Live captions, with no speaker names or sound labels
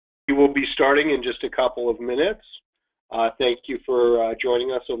will be starting in just a couple of minutes. Thank you for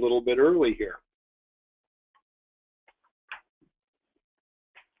joining us a little bit early here.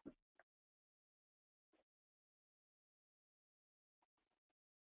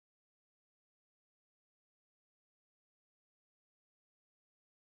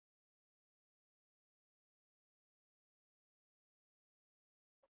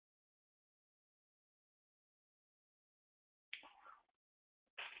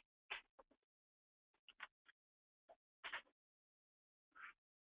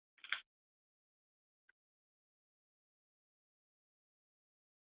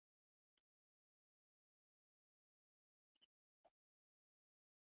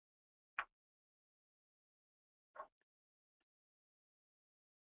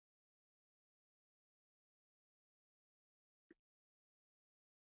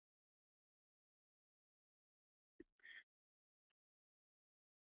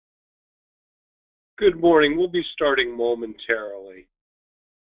 Good morning. We'll be starting momentarily.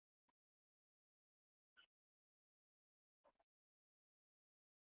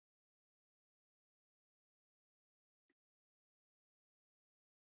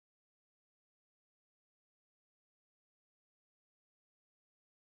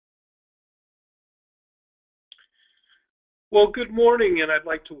 Well, good morning, and I'd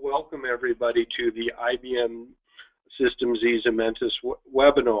like to welcome everybody to the IBM Systems Zementis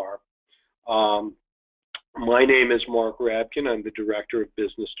webinar. My name is Mark Rabkin. I'm the Director of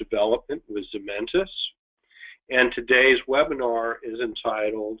Business Development with Zementis, and today's webinar is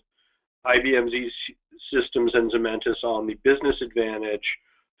entitled IBM Systems and Zementis on the Business Advantage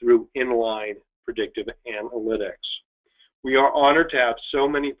through Inline Predictive Analytics. We are honored to have so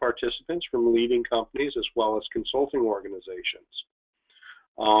many participants from leading companies as well as consulting organizations.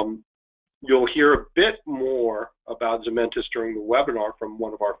 You'll hear a bit more about Zementis during the webinar from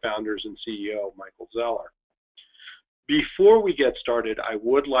one of our founders and CEO, Michael Zeller. Before we get started, I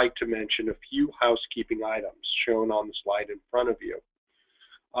would like to mention a few housekeeping items shown on the slide in front of you.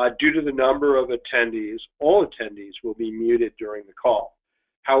 Due to the number of attendees, all attendees will be muted during the call.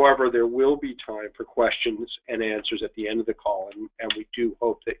 However, there will be time for questions and answers at the end of the call, and we do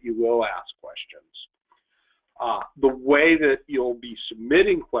hope that you will ask questions. The way that you'll be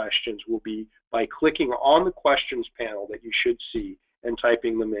submitting questions will be by clicking on the questions panel that you should see and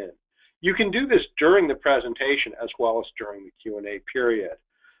typing them in. You can do this during the presentation as well as during the Q&A period.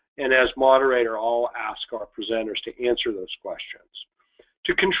 And as moderator, I'll ask our presenters to answer those questions.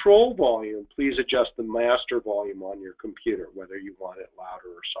 To control volume, please adjust the master volume on your computer, whether you want it louder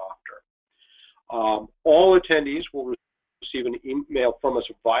or softer. All attendees will receive an email from us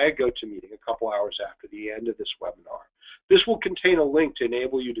via GoToMeeting a couple hours after the end of this webinar. This will contain a link to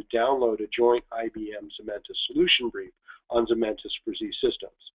enable you to download a joint IBM Zementis solution brief on Zementis for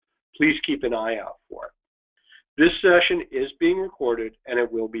zSystems. Please keep an eye out for it. This session is being recorded and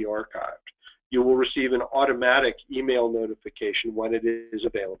it will be archived. You will receive an automatic email notification when it is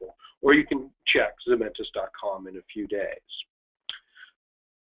available, or you can check Zementis.com in a few days.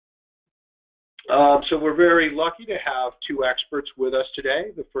 So we're very lucky to have two experts with us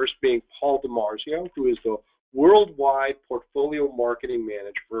today, the first being Paul DiMarzio, who is the Worldwide Portfolio Marketing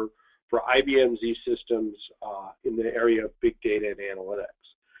Manager for IBM zSystems in the area of big data and analytics.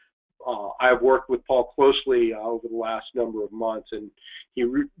 I've worked with Paul closely over the last number of months, and he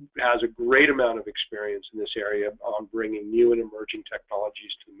has a great amount of experience in this area on bringing new and emerging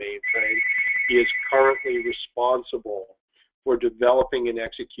technologies to the mainframe. He is currently responsible for developing and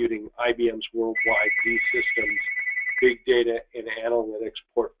executing IBM's worldwide zSystems big data and analytics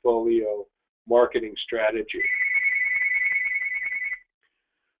portfolio marketing strategy.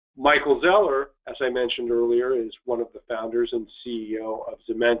 Michael Zeller, as I mentioned earlier, is one of the founders and CEO of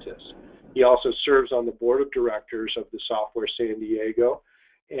Zementis. He also serves on the board of directors of the Software San Diego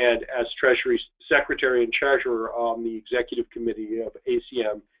and as Treasury Secretary and Treasurer on the Executive Committee of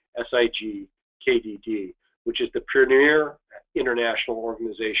ACM SIG KDD, which is the premier international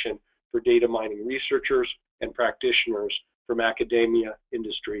organization for data mining researchers and practitioners from academia,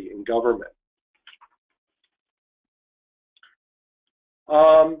 industry, and government.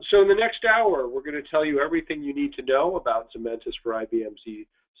 So in the next hour, we're going to tell you everything you need to know about Zementis for IBM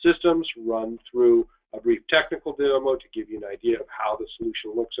zSystems, run through a brief technical demo to give you an idea of how the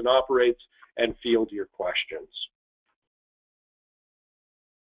solution looks and operates, and field your questions.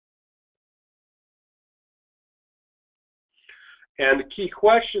 And the key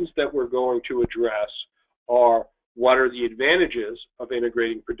questions that we're going to address are, what are the advantages of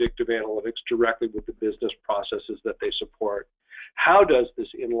integrating predictive analytics directly with the business processes that they support? How does this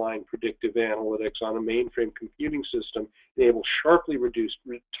inline predictive analytics on a mainframe computing system enable sharply reduced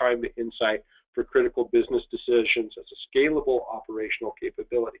time to insight for critical business decisions as a scalable operational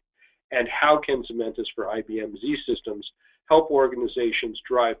capability? And how can Zementis for IBM zSystems help organizations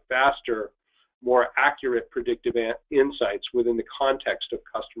drive faster, more accurate predictive insights within the context of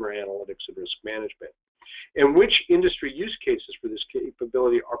customer analytics and risk management? And which industry use cases for this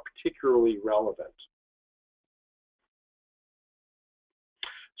capability are particularly relevant?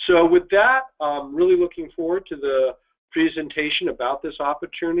 So with that, I'm really looking forward to the presentation about this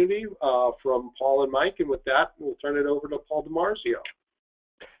opportunity from Paul and Mike. And with that, we'll turn it over to Paul DiMarzio.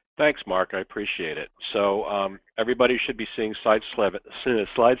 Thanks, Mark. I appreciate it. So everybody should be seeing slide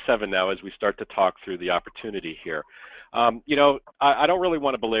 7 now as we start to talk through the opportunity here. You know, I don't really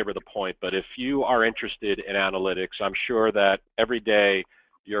want to belabor the point, but if you are interested in analytics, I'm sure that every day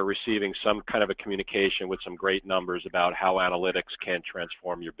you're receiving some kind of a communication with some great numbers about how analytics can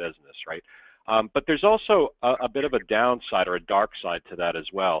transform your business, right? But there's also a bit of a downside or a dark side to that as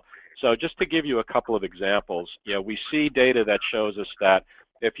well. So just to give you a couple of examples, you know, we see data that shows us that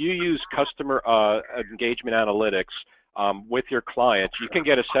if you use customer engagement analytics with your clients, you can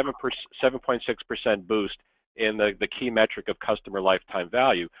get a 7.6% boost in the key metric of customer lifetime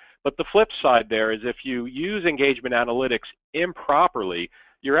value. But the flip side there is if you use engagement analytics improperly,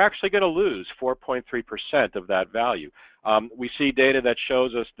 you're actually going to lose 4.3% of that value. We see data that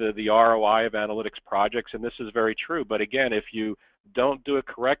shows us the ROI of analytics projects, and this is very true. But again, if you don't do it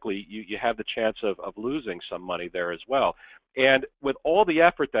correctly, you have the chance of losing some money there as well. And with all the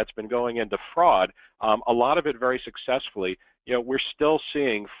effort that's been going into fraud, a lot of it very successfully, you know, we're still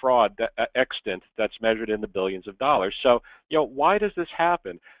seeing fraud extant that's measured in the billions of dollars. So, you know, why does this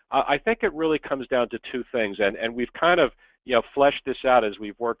happen? I think it really comes down to two things, and we've kind of, you know, fleshed this out as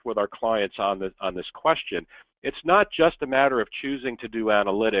we've worked with our clients on this question. It's not just a matter of choosing to do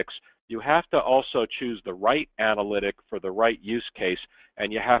analytics. You have to also choose the right analytic for the right use case,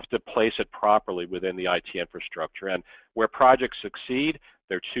 and you have to place it properly within the IT infrastructure. And where projects succeed,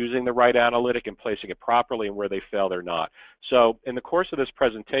 they're choosing the right analytic and placing it properly, and where they fail, they're not. So in the course of this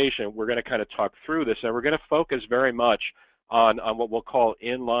presentation, we're going to kind of talk through this, and we're going to focus very much on what we'll call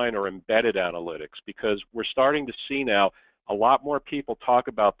inline or embedded analytics, because we're starting to see now a lot more people talk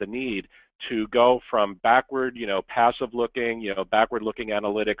about the need to go from backward, you know, passive-looking, you know, backward-looking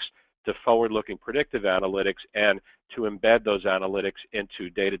analytics to forward-looking predictive analytics, and to embed those analytics into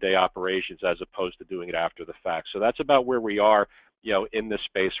day-to-day operations as opposed to doing it after the fact. So that's about where we are, you know, in this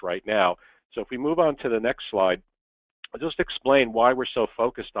space right now. So if we move on to the next slide, I'll just explain why we're so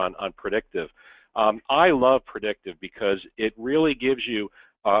focused on predictive. I love predictive because it really gives you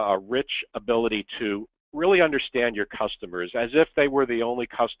a rich ability to really understand your customers as if they were the only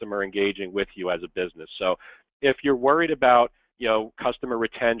customer engaging with you as a business. So if you're worried about, you know, customer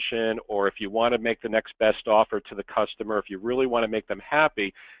retention, or if you want to make the next best offer to the customer, if you really want to make them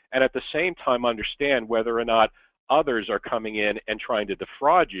happy, and at the same time understand whether or not others are coming in and trying to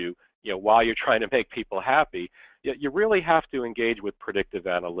defraud you, you know, while you're trying to make people happy, you really have to engage with predictive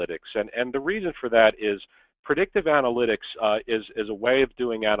analytics. And the reason for that is predictive analytics is a way of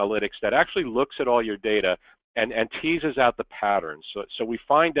doing analytics that actually looks at all your data and teases out the patterns. So we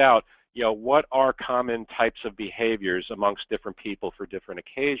find out, you know, what are common types of behaviors amongst different people for different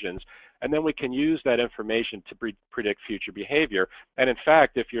occasions, and then we can use that information to predict future behavior. And in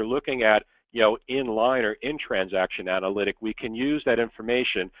fact, if you're looking at, you know, inline or in-transaction analytic, we can use that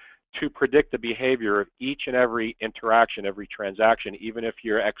information to predict the behavior of each and every interaction, every transaction, even if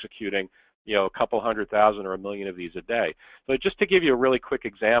you're executing, you know, a couple 100,000 or 1 million of these a day. So just to give you a really quick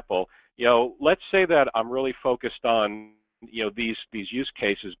example, you know, let's say that I'm really focused on, you know, these use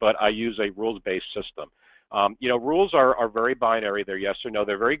cases, but I use a rules-based system. You know, rules are very binary. They're yes or no.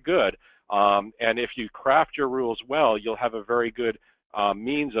 They're very good. And if you craft your rules well, you'll have a very good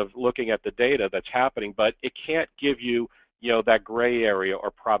means of looking at the data that's happening, but it can't give you, you know, that gray area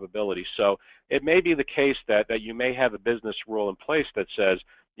or probability. So it may be the case that you may have a business rule in place that says,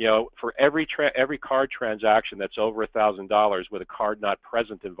 you know, for every card transaction that's over $1,000 with a card not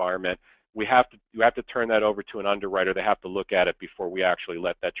present environment, you have to turn that over to an underwriter. They have to look at it before we actually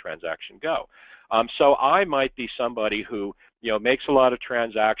let that transaction go. So I might be somebody who, you know, makes a lot of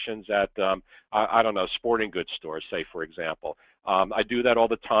transactions at, I don't know, sporting goods stores, say, for example. I do that all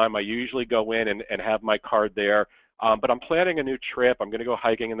the time. I usually go in and have my card there. But I'm planning a new trip. I'm going to go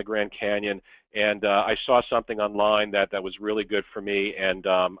hiking in the Grand Canyon, and I saw something online that was really good for me, and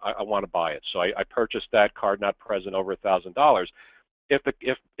I want to buy it. So I purchased that card not present over $1,000. If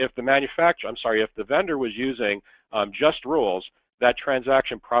the vendor was using just rules, that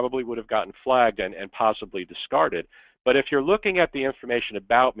transaction probably would have gotten flagged and possibly discarded. But if you're looking at the information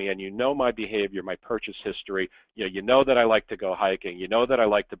about me and you know my behavior, my purchase history, you know that I like to go hiking, you know that I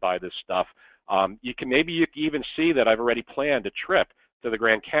like to buy this stuff, you can even see that I've already planned a trip to the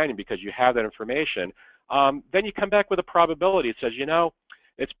Grand Canyon because you have that information. Then you come back with a probability. It says,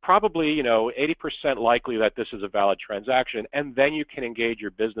 it's probably 80% likely that this is a valid transaction, and then you can engage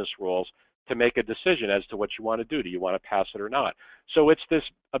your business rules to make a decision as to what you want to do. Do you want to pass it or not? So it's this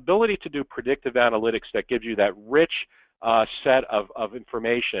ability to do predictive analytics that gives you that rich set of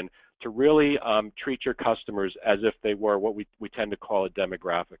information to really treat your customers as if they were what we tend to call a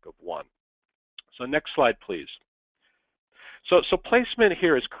demographic of one. So next slide, please. So placement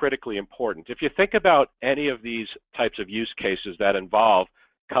here is critically important. If you think about any of these types of use cases that involve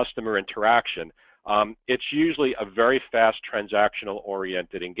customer interaction, it's usually a very fast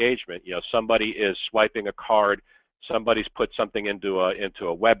transactional-oriented engagement. Somebody is swiping a card, somebody's put something into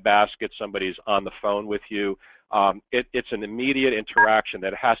a web basket, somebody's on the phone with you. It's an immediate interaction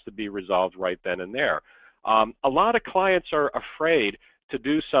that has to be resolved right then and there. A lot of clients are afraid to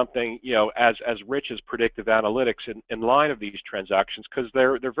do something, as rich as predictive analytics in line of these transactions because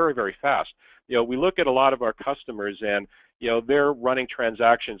they're very, very fast. We look at a lot of our customers and they're running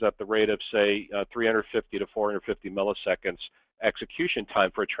transactions at the rate of, say, 350 to 450 milliseconds execution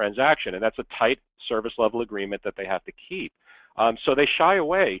time for a transaction, and that's a tight service level agreement that they have to keep. So they shy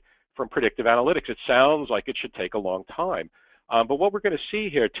away from predictive analytics. It sounds like it should take a long time. But what we're going to see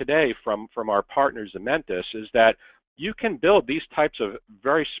here today from our partner Zementis is that you can build these types of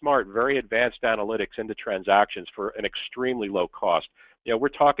very smart, very advanced analytics into transactions for an extremely low cost. We're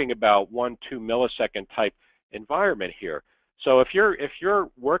talking about 1-2 millisecond type environment here. So if you're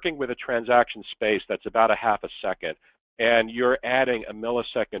working with a transaction space that's about a half a second and you're adding a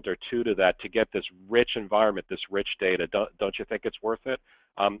millisecond or two to that to get this rich environment, this rich data, don't you think it's worth it?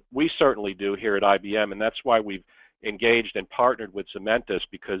 We certainly do here at IBM, and that's why we've engaged and partnered with Zementis,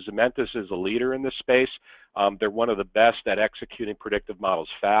 because Zementis is a leader in this space. They're one of the best at executing predictive models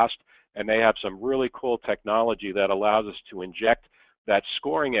fast, and they have some really cool technology that allows us to inject that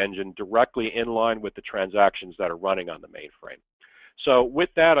scoring engine directly in line with the transactions that are running on the mainframe. So with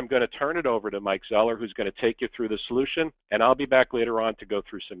that, I'm going to turn it over to Mike Zeller, who's going to take you through the solution, and I'll be back later on to go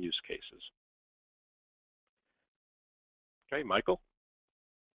through some use cases. Okay, Michael?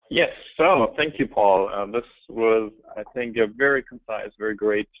 Yes, so thank you, Paul. This was, I think, a very concise, very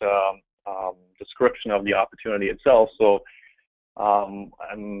great description of the opportunity itself. So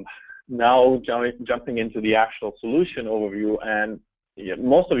I'm now jumping into the actual solution overview, and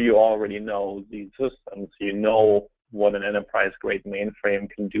most of you already know these systems. You know what an enterprise-grade mainframe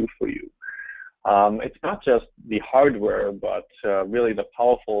can do for you. It's not just the hardware, but really the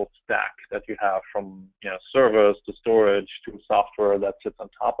powerful stack that you have from servers to storage to software that sits on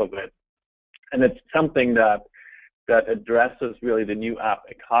top of it. And it's something that addresses really the new app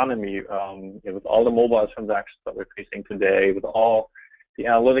economy with all the mobile transactions that we're facing today, with all the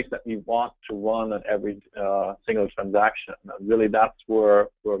analytics that we want to run on every single transaction. And really, that's where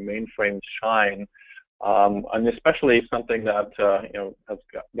mainframes shine. And especially something that has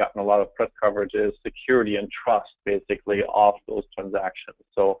gotten a lot of press coverage is security and trust, basically, of those transactions.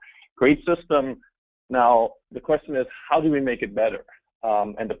 So great system. Now, the question is, how do we make it better?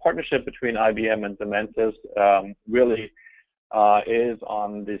 And the partnership between IBM and Zementis really is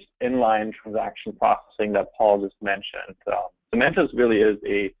on this inline transaction processing that Paul just mentioned. Zementis really is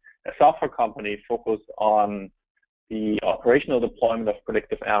a software company focused on the operational deployment of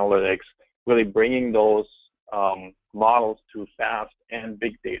predictive analytics, really bringing those models to fast and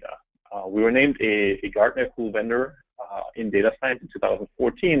big data. We were named a Gartner Cool Vendor in data science in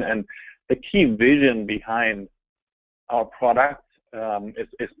 2014, and the key vision behind our product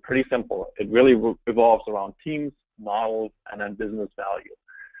is pretty simple. It really revolves around teams, models, and then business value.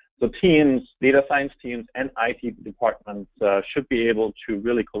 So teams, data science teams, and IT departments should be able to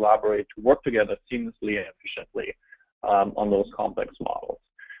really collaborate, to work together seamlessly and efficiently on those complex models.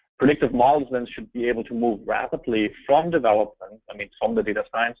 Predictive models then should be able to move rapidly from development, from the data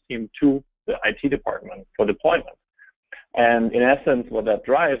science team to the IT department for deployment. And in essence, what that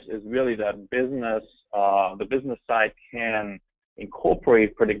drives is really that the business side can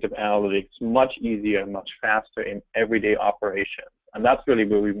incorporate predictive analytics much easier and much faster in everyday operations. And that's really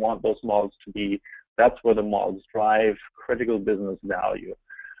where we want those models to be. That's where the models drive critical business value.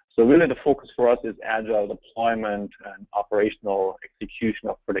 So really the focus for us is agile deployment and operational execution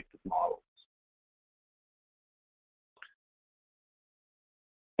of predictive models.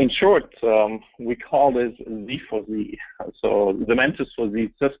 In short, we call this Z for Z. So Zementis for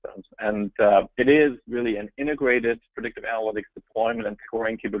zSystems. And it is really an integrated predictive analytics deployment and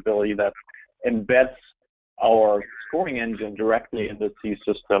scoring capability that embeds our scoring engine directly in the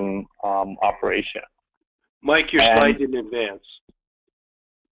zSystem operation. Mike, your slide didn't advance.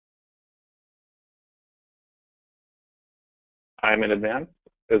 I'm in advance.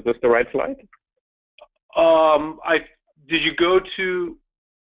 Is this the right slide? Did you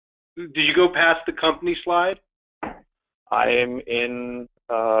go past the company slide? I am in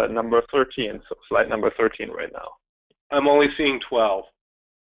number 13, so slide number 13 right now. I'm only seeing 12.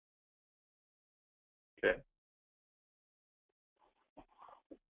 Okay.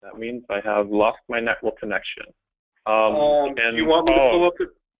 That means I have lost my network connection. Do you want me to pull up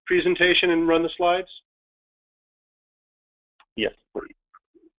the presentation and run the slides? Yes, please.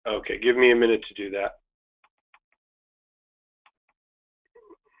 Okay, give me a minute to do that.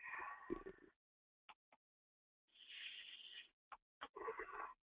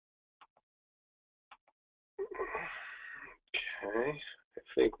 Okay, I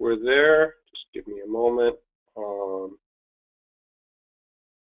think we're there. Just give me a moment.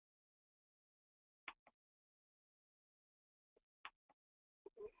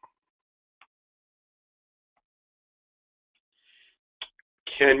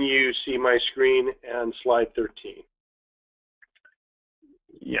 Can you see my screen and slide 13?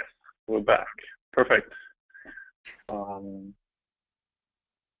 Yes, we're back. Perfect. All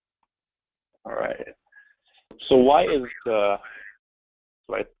right. So why is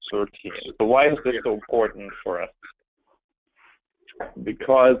slide 13? So why is this so important for us?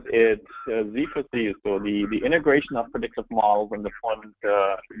 Because it Z4C, so the integration of predictive models and deployment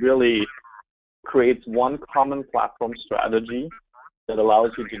really creates one common platform strategy that allows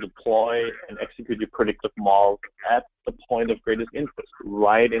you to deploy and execute your predictive models at the point of greatest interest,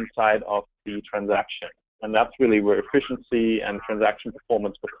 right inside of the transaction. And that's really where efficiency and transaction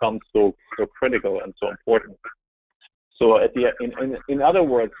performance becomes so critical and so important. So in other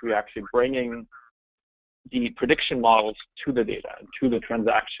words, we're actually bringing the prediction models to the data, to the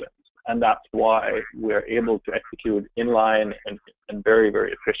transactions. And that's why we're able to execute inline and very,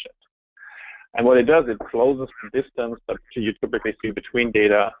 very efficient. And what it does, it closes the distance that you typically see between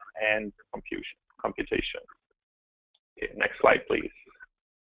data and computation. Okay, next slide, please.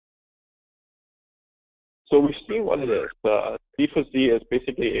 So we've seen what it is. Z4C is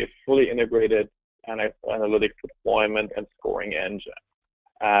basically a fully integrated analytic deployment and scoring engine.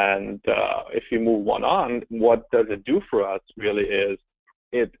 And if you move one on, what does it do for us really is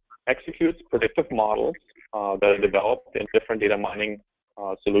it executes predictive models that are developed in different data mining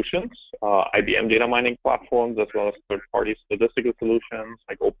solutions, IBM data mining platforms, as well as third-party statistical solutions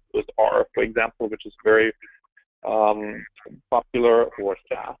like OpenSR, for example, which is very popular, or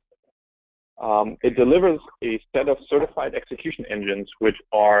SAS. It delivers a set of certified execution engines which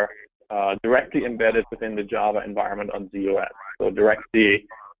are directly embedded within the Java environment on ZOS, so directly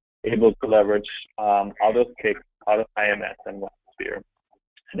able to leverage out-of-kick, out-of-IMS, and WebSphere.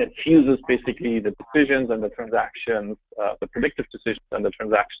 And it fuses basically the decisions and the transactions, the predictive decisions and the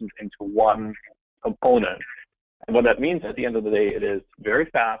transactions into one component. And what that means at the end of the day, it is very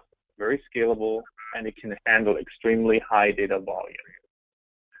fast, very scalable, and it can handle extremely high data volume.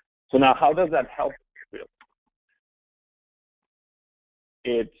 So now, how does that help?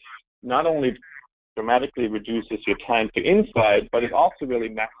 It not only dramatically reduces your time to insight, but it also really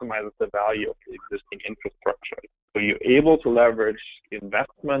maximizes the value of the existing infrastructure. So you're able to leverage the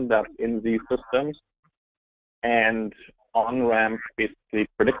investment that's in these systems and on-ramp basically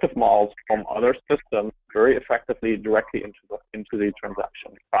predictive models from other systems very effectively directly into the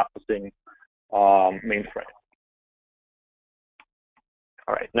transaction processing mainframe.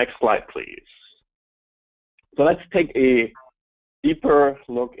 All right, next slide, please. So let's take a deeper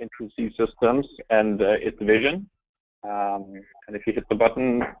look into zSystems and its vision. And if you hit the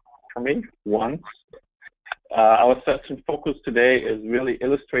button for me once, our session focus today is really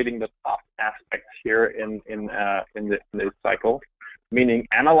illustrating the top aspects here in this cycle, meaning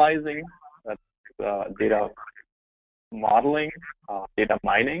analyzing, data modeling, data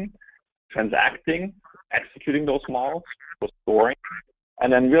mining, transacting, executing those models, scoring,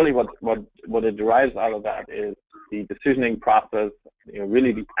 and then really what it derives out of that is the decisioning process,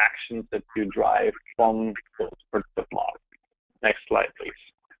 really the actions that you drive from those predictive models. Next slide, please.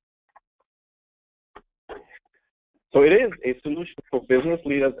 So it is a solution for business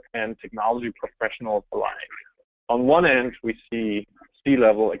leaders and technology professionals alike. On one end, we see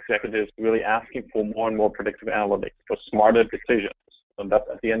C-level executives really asking for more and more predictive analytics for smarter decisions. And that's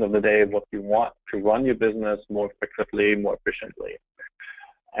at the end of the day what you want to run your business more effectively, more efficiently,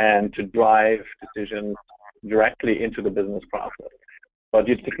 and to drive decisions directly into the business process. But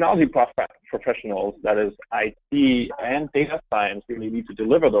your technology professionals, that is IT and data science, really need to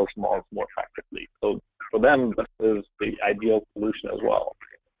deliver those models more effectively. So for them, this is the ideal solution as well.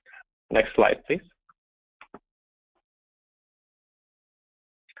 Next slide, please.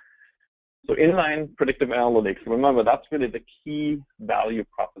 So inline predictive analytics, remember, that's really the key value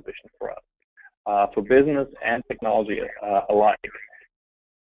proposition for us, for business and technology alike.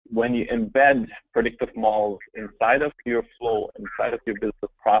 When you embed predictive models inside of your flow, inside of your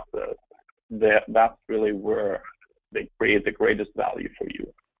business process, that's really where they create the greatest value for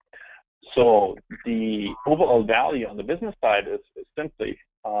you. So the overall value on the business side is simply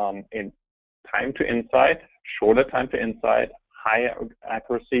in time to insight, shorter time to insight, higher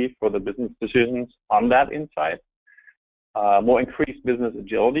accuracy for the business decisions on that insight, more increased business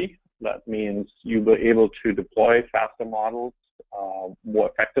agility. That means you'll be able to deploy faster models, more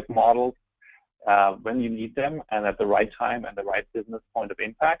effective models when you need them and at the right time and the right business point of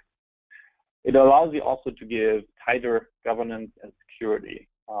impact. It allows you also to give tighter governance and security,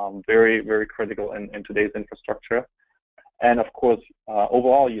 very, very critical in today's infrastructure. And of course,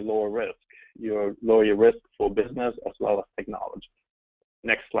 overall, you lower risk. You lower your risk for business as well as technology.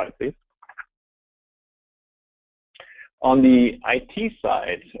 Next slide, please. On the IT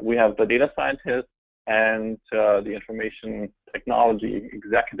side, we have the data scientists and the information technology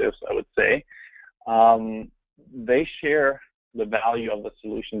executives, I would say. They share the value of the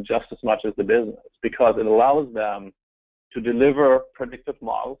solution just as much as the business, because it allows them to deliver predictive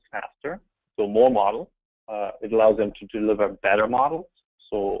models faster, so more models. It allows them to deliver better models,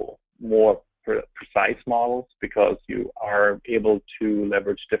 so more precise models, because you are able to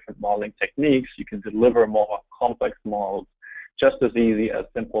leverage different modeling techniques. You can deliver more complex models just as easy as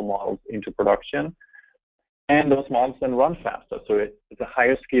simple models into production. And those models then run faster, so it's a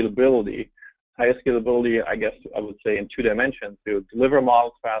higher scalability. Higher scalability, I guess I would say in two dimensions, to deliver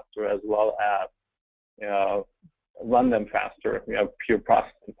models faster as well as run them faster. We have pure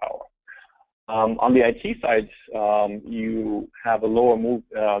processing power. On the IT side, you have a lower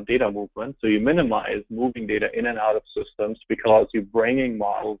data movement, so you minimize moving data in and out of systems because you're bringing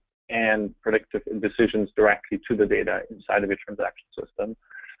models and predictive decisions directly to the data inside of your transaction system.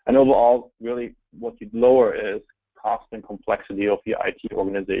 And overall, really what you lower is cost and complexity of your IT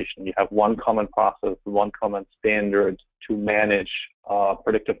organization. You have one common process, one common standard to manage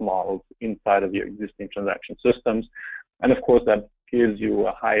predictive models inside of your existing transaction systems. And of course, that gives you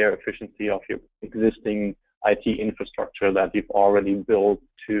a higher efficiency of your existing IT infrastructure that you've already built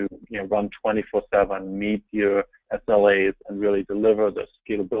to run 24/7, meet your SLAs, and really deliver the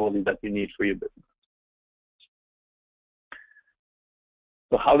scalability that you need for your business.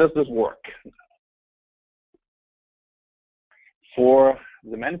 So how does this work? For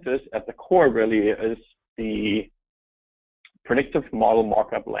Zementis, at the core really is the predictive model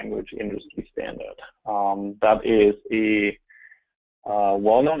markup language industry standard. That is a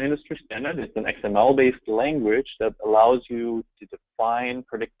well-known industry standard. It's an XML-based language that allows you to define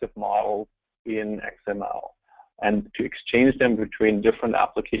predictive models in XML and to exchange them between different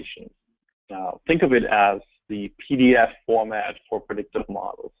applications. Think of it as the PDF format for predictive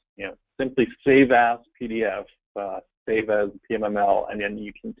models. Simply save as PDF, save as PMML, and then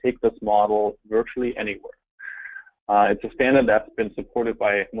you can take this model virtually anywhere. It's a standard that's been supported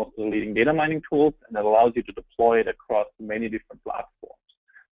by most of the leading data mining tools, and it allows you to deploy it across many different platforms.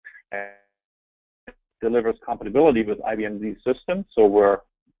 And it delivers compatibility with IBM zSystems, so we're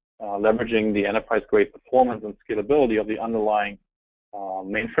leveraging the enterprise-grade performance and scalability of the underlying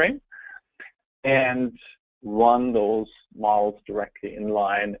mainframe, and run those models directly in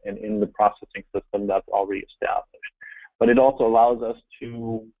line and in the processing system that's already established. But it also allows us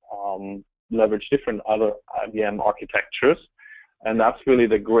to leverage different other IBM architectures, and that's really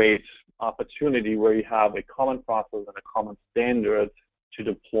the great opportunity where you have a common process and a common standard to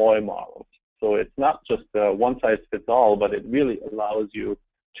deploy models. So it's not just a one-size-fits-all, but it really allows you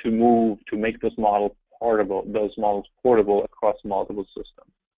to make those models portable across multiple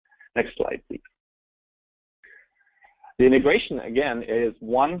systems. Next slide, please. The integration, again, is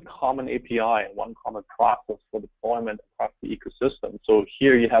one common API and one common process for deployment across the ecosystem. So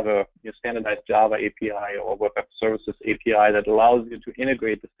here you have a standardized Java API or Web Services API that allows you to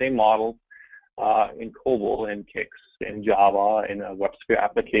integrate the same model in COBOL, in Kix, in Java, in a WebSphere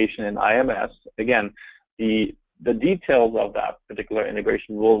application, in IMS. Again, the details of that particular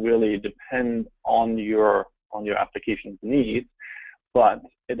integration will really depend on your application's needs, but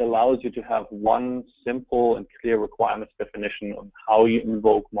it allows you to have one simple and clear requirements definition on how you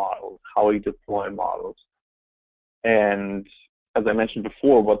invoke models, how you deploy models. And as I mentioned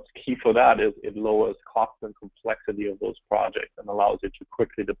before, what's key for that is it lowers cost and complexity of those projects and allows you to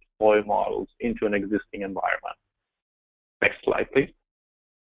quickly deploy models into an existing environment. Next slide, please.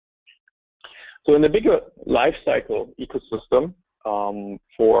 So in the bigger life cycle ecosystem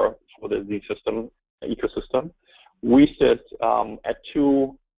for the zSystem ecosystem, we sit at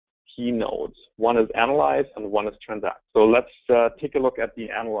two key nodes. One is analyze and one is transact. So let's take a look at the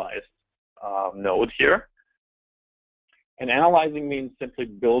analyze node here. And analyzing means simply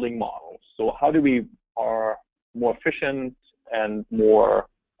building models. So how do we are more efficient and more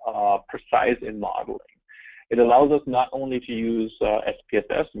precise in modeling? It allows us not only to use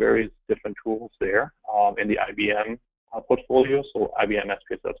SPSS, various different tools there in the IBM portfolio, so IBM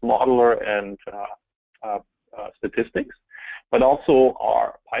SPSS Modeler and statistics, but also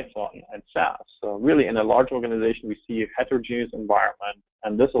our Python and SAS. So really in a large organization, we see a heterogeneous environment,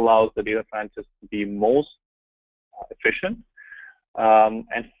 and this allows the data scientists to be most efficient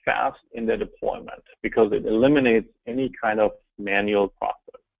and fast in their deployment because it eliminates any kind of manual process.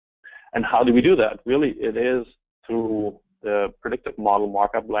 And how do we do that? Really, it is through the predictive model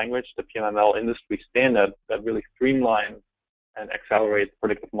markup language, the PMML industry standard that really streamlines and accelerates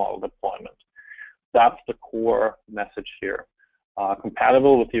predictive model deployment. That's the core message here.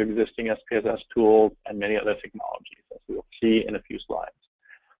 Compatible with your existing SPSS tools and many other technologies, as we will see in a few slides.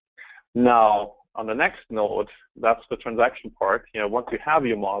 Now, on the next node, that's the transaction part. You know, once you have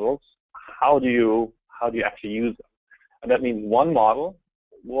your models, how do you actually use them? And that means one model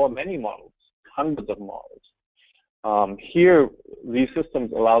or many models, hundreds of models. Here,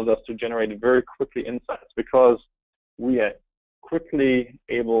 zSystems allows us to generate very quickly insights because we are quickly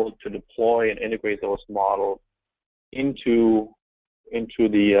able to deploy and integrate those models into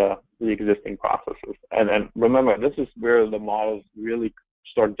the existing processes. And remember, this is where the models really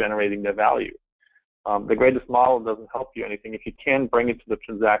start generating their value. The greatest model doesn't help you anything if you can't bring it to the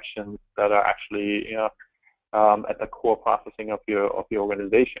transactions that are actually at the core processing of your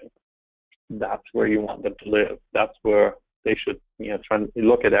organization. That's where you want them to live. That's where they should try and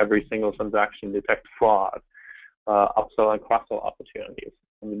look at every single transaction, detect fraud, upsell and cross-sell opportunities.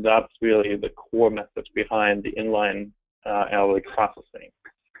 I mean, that's really the core message behind the inline analytics processing.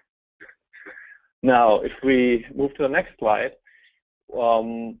 Now, if we move to the next slide,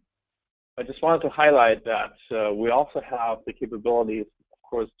 I just wanted to highlight that we also have the capabilities, of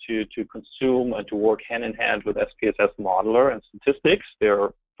course, to consume and to work hand in hand with SPSS Modeler and statistics. There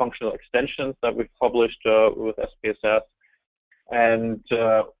are functional extensions that we've published with SPSS. And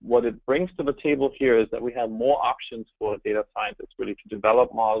what it brings to the table here is that we have more options for data scientists really to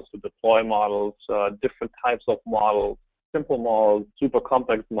develop models, to deploy models, different types of models, simple models, super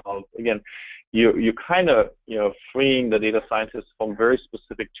complex models. Again, you're kind of freeing the data scientists from very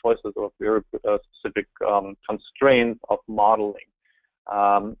specific choices or very specific constraints of modeling,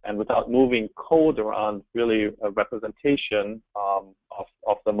 and without moving code around, really a representation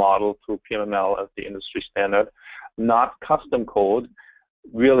of the model through PMML as the industry standard, not custom code.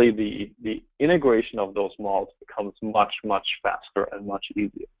 Really, the integration of those models becomes much faster and much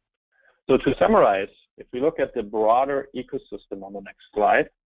easier. So to summarize, if we look at the broader ecosystem on the next slide,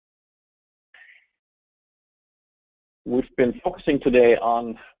 we've been focusing today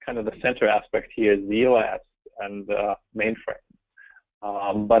on kind of the center aspect here, ZOS and mainframe.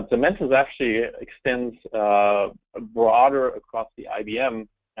 But Zementis actually extends broader across the IBM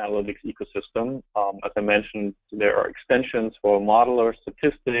analytics ecosystem. As I mentioned, there are extensions for modeler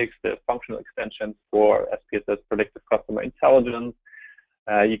statistics, there are functional extensions for SPSS predictive customer intelligence.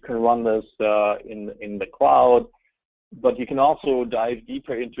 You can run this in the cloud, but you can also dive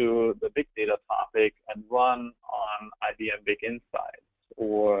deeper into the big data topic and run on IBM Big Insights,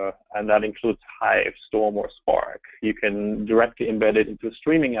 and that includes Hive, Storm, or Spark. You can directly embed it into a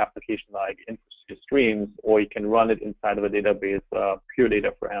streaming application like InfoSphere Streams, or you can run it inside of a database, Pure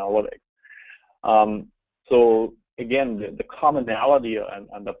Data for Analytics. So again, the commonality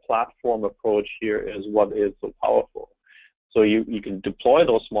and the platform approach here is what is so powerful. So you can deploy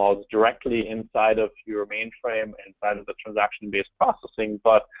those models directly inside of your mainframe, inside of the transaction-based processing,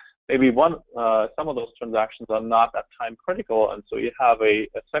 but maybe some of those transactions are not that time critical, and so you have a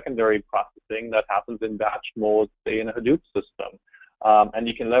secondary processing that happens in batch mode, say in a Hadoop system. And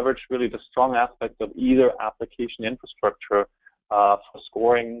you can leverage really the strong aspects of either application infrastructure for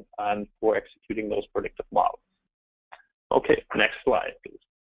scoring and for executing those predictive models. Okay, next slide, please.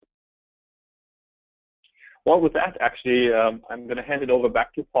 Well, with that, actually, I'm going to hand it over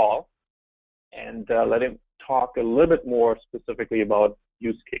back to Paul and let him talk a little bit more specifically about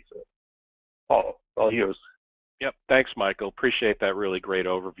use cases. Paul, all yours. Yep, thanks, Michael. Appreciate that really great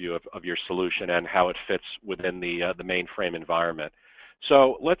overview of your solution and how it fits within the mainframe environment.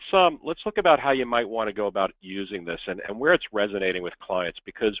 So let's look about how you might want to go about using this and where it's resonating with clients,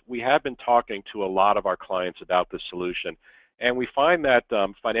 because we have been talking to a lot of our clients about this solution. And we find that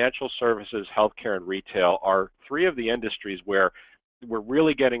financial services, healthcare, and retail are three of the industries where we're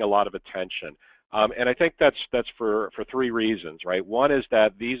really getting a lot of attention. And I think that's for three reasons, right? One is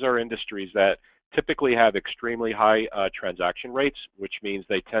that these are industries that typically have extremely high transaction rates, which means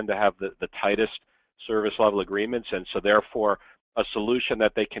they tend to have the tightest service level agreements, and so therefore a solution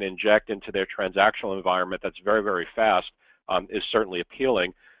that they can inject into their transactional environment that's very, very fast is certainly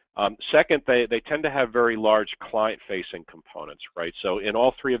appealing. Second, they tend to have very large client-facing components, right? So in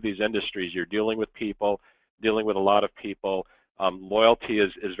all three of these industries, you're dealing with people, dealing with a lot of people. Loyalty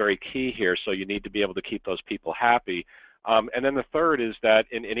is very key here, so you need to be able to keep those people happy. And then the third is that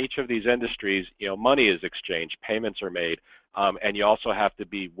in each of these industries, money is exchanged, payments are made, and you also have to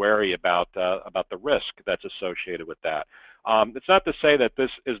be wary about the risk that's associated with that. It's not to say that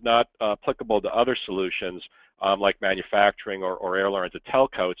this is not applicable to other solutions like manufacturing or airlines or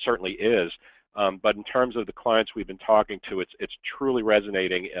telco. It certainly is. But in terms of the clients we've been talking to, it's truly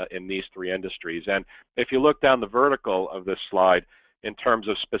resonating in these three industries. And if you look down the vertical of this slide, in terms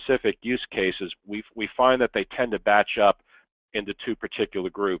of specific use cases, we find that they tend to batch up into two particular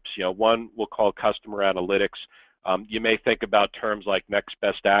groups. One we'll call customer analytics. You may think about terms like next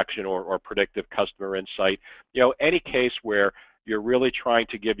best action or predictive customer insight. Any case where you're really trying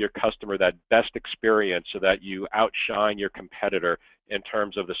to give your customer that best experience so that you outshine your competitor in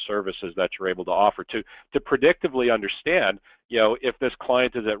terms of the services that you're able to offer, to predictively understand, if this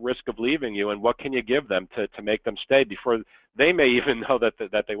client is at risk of leaving you and what can you give them to make them stay before they may even know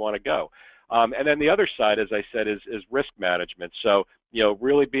that they want to go. And then the other side, as I said, is risk management. So,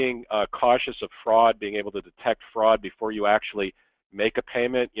 really being cautious of fraud, being able to detect fraud before you actually make a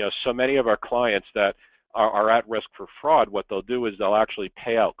payment. So many of our clients that are at risk for fraud, what they'll do is they'll actually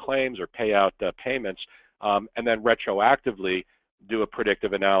pay out claims or pay out payments and then retroactively do a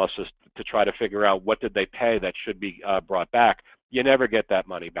predictive analysis to try to figure out what did they pay that should be brought back. You never get that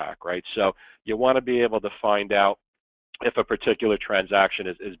money back, right? So you want to be able to find out if a particular transaction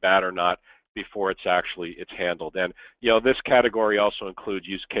is bad or not before it's handled. And this category also includes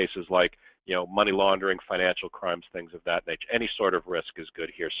use cases like money laundering, financial crimes, things of that nature. Any sort of risk is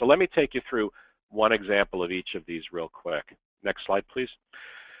good here. So let me take you through one example of each of these real quick. Next slide, please.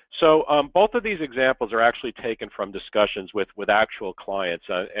 So both of these examples are actually taken from discussions with actual clients,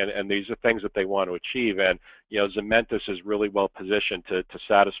 and these are things that they want to achieve. And Zementis is really well positioned to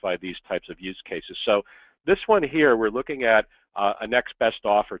satisfy these types of use cases. So this one here, we're looking at a next best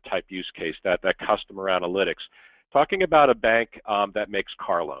offer type use case, that customer analytics, talking about a bank that makes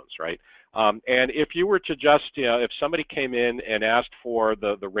car loans, right? And if you were to just, if somebody came in and asked for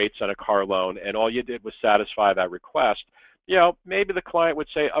the rates on a car loan and all you did was satisfy that request, maybe the client would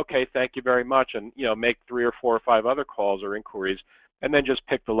say, okay, thank you very much, and make 3 or 4 or 5 other calls or inquiries and then just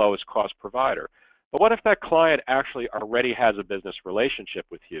pick the lowest cost provider. But what if that client actually already has a business relationship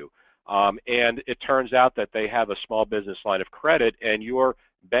with you? And it turns out that they have a small business line of credit, and your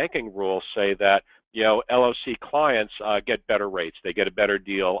banking rules say that LOC clients get better rates. They get a better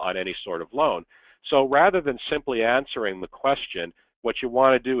deal on any sort of loan. So rather than simply answering the question, what you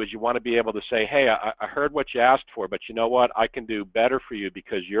want to do is you want to be able to say, hey, I heard what you asked for, but you know what? I can do better for you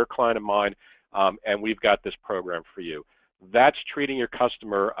because you're a client of mine, and we've got this program for you. That's treating your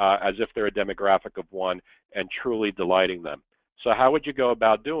customer as if they're a demographic of one and truly delighting them. So how would you go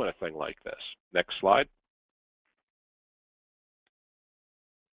about doing a thing like this? Next slide.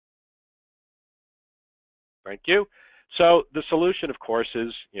 Thank you. So the solution, of course,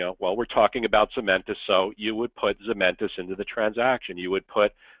 is, well, we're talking about Zementis, so you would put Zementis into the transaction. You would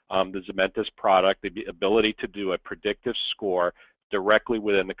put the Zementis product, the ability to do a predictive score directly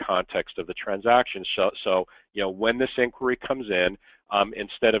within the context of the transaction. So when this inquiry comes in,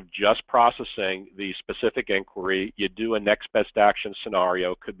 instead of just processing the specific inquiry, you do a next best action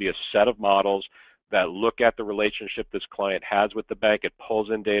scenario. It could be a set of models that look at the relationship this client has with the bank. It pulls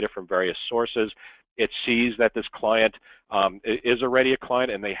in data from various sources. It sees that this client is already a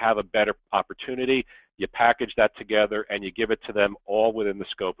client and they have a better opportunity. You package that together and you give it to them all within the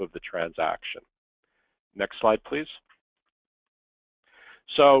scope of the transaction. Next slide, please.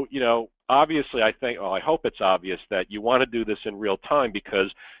 So, obviously, I think, well, I hope it's obvious that you want to do this in real time because,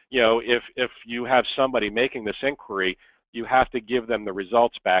 if you have somebody making this inquiry, you have to give them the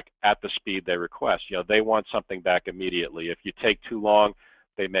results back at the speed they request. They want something back immediately. If you take too long,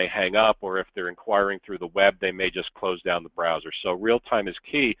 they may hang up, or if they're inquiring through the web, they may just close down the browser. So real time is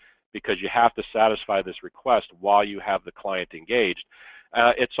key because you have to satisfy this request while you have the client engaged.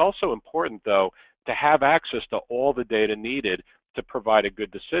 It's also important, though, to have access to all the data needed to provide a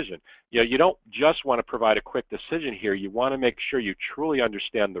good decision. You don't just want to provide a quick decision here. You want to make sure you truly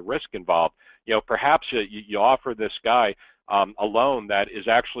understand the risk involved. Perhaps you offer this guy a loan that is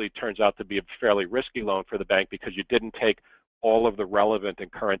actually turns out to be a fairly risky loan for the bank because you didn't take all of the relevant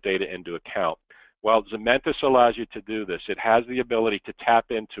and current data into account. Well, Zementis allows you to do this. It has the ability to tap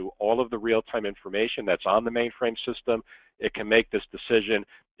into all of the real-time information that's on the mainframe system. It can make this decision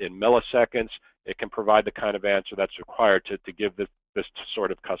in milliseconds. It can provide the kind of answer that's required to give this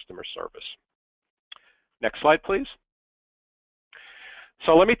sort of customer service. Next slide, please.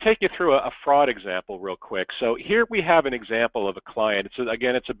 So let me take you through a fraud example real quick. So here we have an example of a client.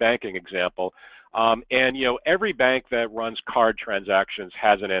 Again, it's a banking example. And every bank that runs card transactions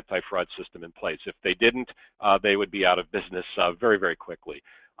has an anti-fraud system in place. If they didn't, they would be out of business very, very quickly.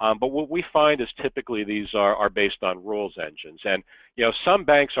 But what we find is typically these are based on rules engines. And some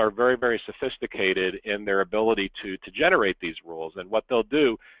banks are very, very sophisticated in their ability to generate these rules. And what they'll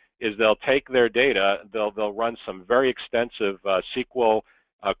do is they'll take their data, they'll run some very extensive SQL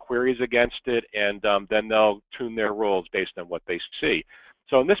queries against it, and then they'll tune their rules based on what they see.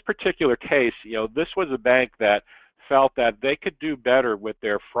 So in this particular case, this was a bank that felt that they could do better with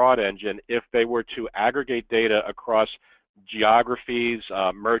their fraud engine if they were to aggregate data across geographies,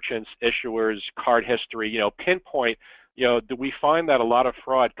 merchants, issuers, card history, pinpoint, do we find that a lot of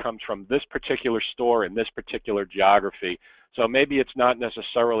fraud comes from this particular store in this particular geography? So maybe it's not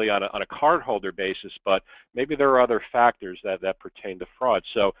necessarily on a cardholder basis, but maybe there are other factors that pertain to fraud.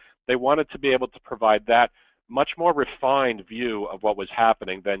 So they wanted to be able to provide that much more refined view of what was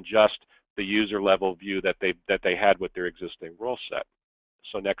happening than just the user level view that they had with their existing rule set.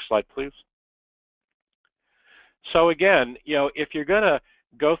 So next slide, please. So again, if you're going to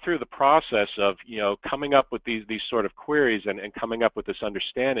go through the process of coming up with these sort of queries and coming up with this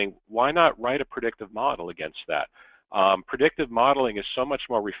understanding, why not write a predictive model against that? Predictive modeling is so much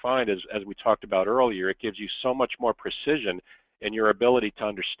more refined, as we talked about earlier. It gives you so much more precision in your ability to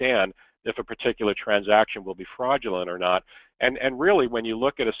understand if a particular transaction will be fraudulent or not. And really, when you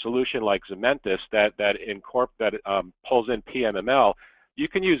look at a solution like Zementis that pulls in PMML, you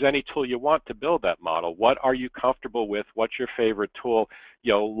can use any tool you want to build that model. What are you comfortable with? What's your favorite tool?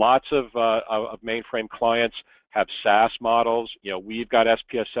 Lots of mainframe clients have SAS models. We've got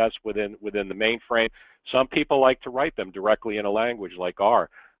SPSS within the mainframe. Some people like to write them directly in a language like R.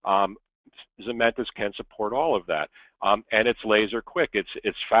 Zementis can support all of that, and it's laser quick.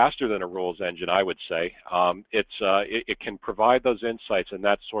 It's faster than a rules engine, I would say. It can provide those insights and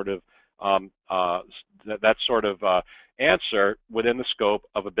that sort of answer within the scope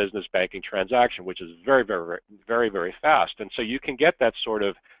of a business banking transaction, which is very, very, very, very fast. And so you can get that sort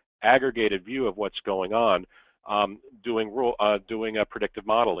of aggregated view of what's going on doing a predictive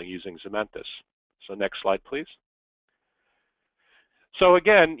modeling using Zementis. So next slide, please. So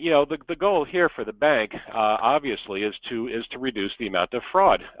again, the goal here for the bank obviously is to reduce the amount of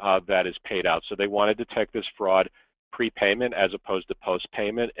fraud that is paid out. So they want to detect this fraud prepayment as opposed to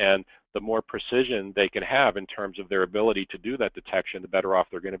post-payment, and the more precision they can have in terms of their ability to do that detection, the better off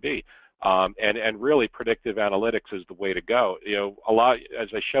they're going to be. And really, predictive analytics is the way to go. A lot, as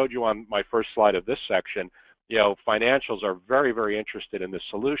I showed you on my first slide of this section, financials are very, very interested in this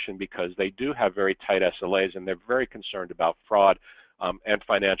solution because they do have very tight SLAs and they're very concerned about fraud and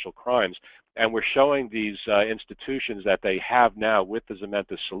financial crimes. And we're showing these institutions that they have now with the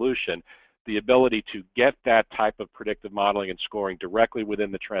Zementis solution the ability to get that type of predictive modeling and scoring directly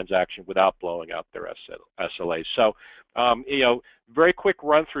within the transaction without blowing out their SLAs. So, very quick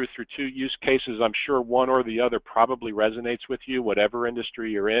run through two use cases. I'm sure one or the other probably resonates with you, whatever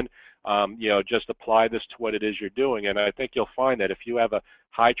industry you're in. Just apply this to what it is you're doing, and I think you'll find that if you have a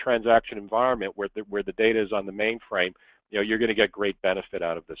high transaction environment where the data is on the mainframe, you're going to get great benefit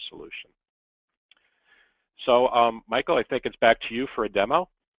out of this solution. So, Michael, I think it's back to you for a demo.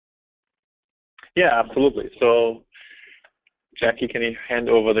 Yeah, absolutely. So, Jackie, can you hand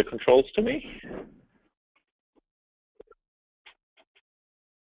over the controls to me?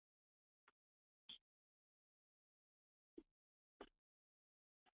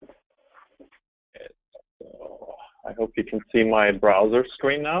 So, I hope you can see my browser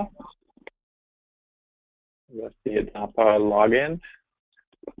screen now. That's the ADAPA login.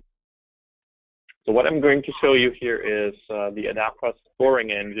 So what I'm going to show you here is the ADAPA scoring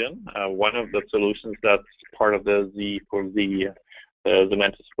engine, one of the solutions that's part of the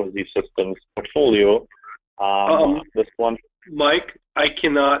Zementis for zSystems portfolio. This one. Mike, I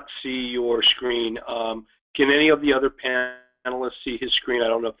cannot see your screen. Can any of the other panelists see his screen? I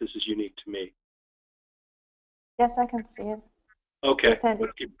don't know if this is unique to me. Yes, I can see it. Okay.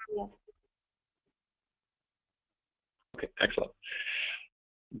 Okay, excellent.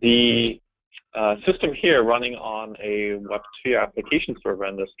 The system here running on a Web2 application server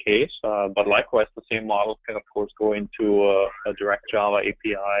in this case, but likewise the same model can of course go into a direct Java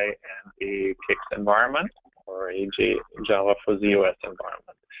API and a Kix environment or a Java for ZOS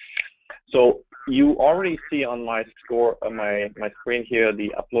environment. So you already see on my screen here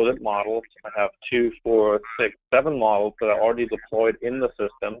the uploaded models. I have 2, 4, 6, 7 models that are already deployed in the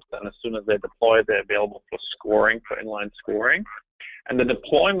systems, and as soon as they're deployed, they're available for scoring, for inline scoring. And the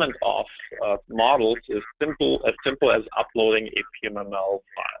deployment of models is as simple as uploading a PMML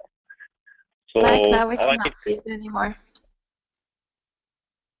file. So Mike, now we cannot see it anymore.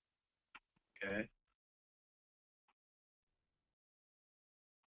 Okay.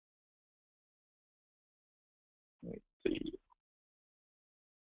 Let's see.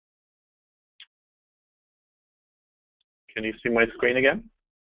 Can you see my screen again?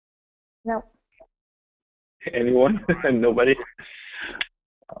 No. Anyone? Nobody?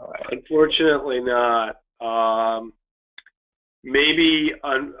 All right. Unfortunately not. Maybe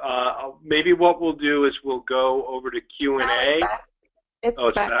what we'll do is we'll go over to Q&A.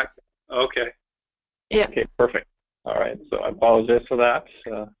 It's back. Okay. Yeah. Okay, perfect. All right, so I apologize for that.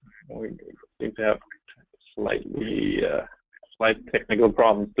 We seem to have slight technical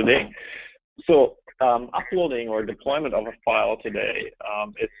problems today. So uploading or deployment of a file today,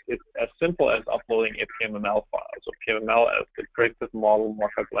 it's as simple as uploading a PMML file. So PMML is the Predictive Model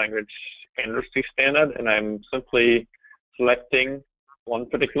Markup Language industry standard, and I'm simply selecting one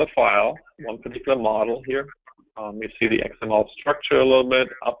particular file, one particular model here. You see the XML structure a little bit,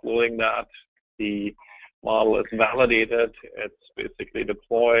 uploading that. The model is validated. It's basically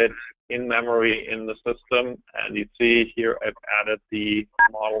deployed in memory in the system. And you see here I've added the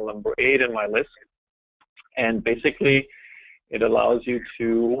model number 8 in my list. And basically, it allows you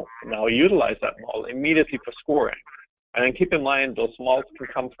to now utilize that model immediately for scoring. And then keep in mind, those models can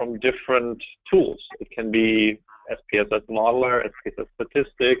come from different tools. It can be SPSS Modeler, SPSS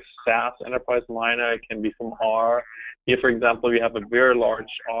Statistics, SAS Enterprise Miner. It can be from R. Here, for example, we have a very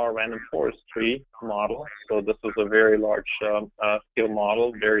large R random forest tree model. So this is a very large scale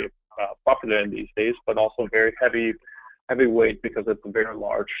model, very popular in these days, but also very heavyweight because it's a very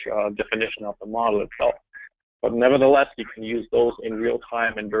large definition of the model itself. But nevertheless, you can use those in real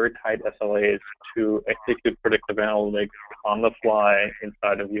time and very tight SLAs to execute predictive analytics on the fly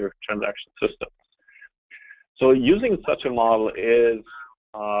inside of your transaction system. So using such a model is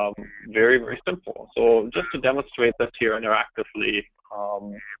very, very simple. So just to demonstrate this here interactively,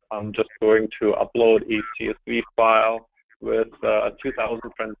 I'm just going to upload a CSV file with 2,000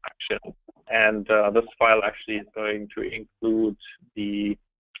 transactions. And this file actually is going to include the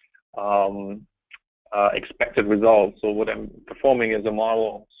expected results. So what I'm performing is a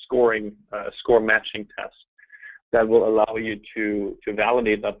model scoring, score matching test that will allow you to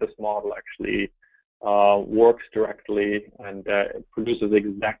validate that this model actually works directly and produces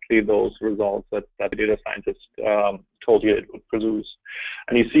exactly those results that the data scientist told you it would produce.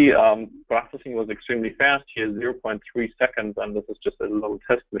 And you see processing was extremely fast here, 0.3 seconds, and this is just a little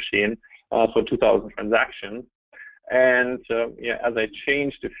test machine for 2,000 transactions. And yeah, as I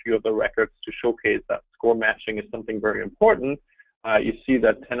changed a few of the records to showcase that score matching is something very important, you see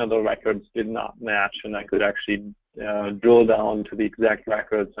that 10 of the records did not match, and I could actually drill down to the exact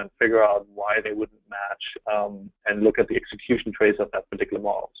records and figure out why they wouldn't match and look at the execution trace of that particular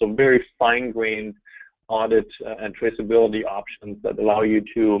model. So very fine-grained audit and traceability options that allow you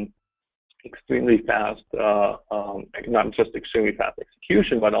to extremely fast, not just extremely fast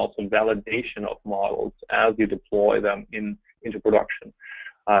execution, but also validation of models as you deploy them into production.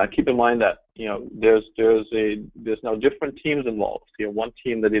 Keep in mind that there's now different teams involved. One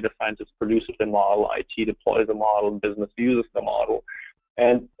team, the data scientist, produces the model, IT deploys the model, business uses the model,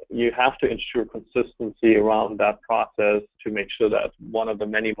 and you have to ensure consistency around that process to make sure that one of the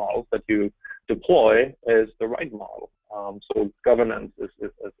many models that you deploy is the right model. So governance is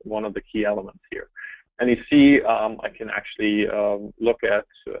one of the key elements here. And you see, I can actually look at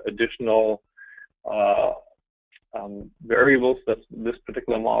additional variables that this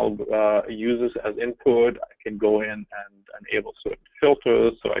particular model uses as input. I can go in and enable certain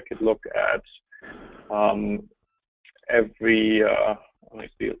filters, so I could look at every, let me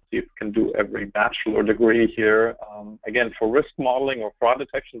see if we can do every bachelor degree here. Again, for risk modeling or fraud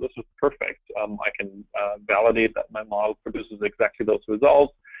detection, this is perfect. I can validate that my model produces exactly those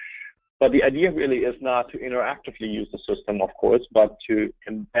results. But the idea really is not to interactively use the system, of course, but to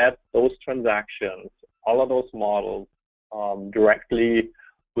embed those transactions, all of those models, directly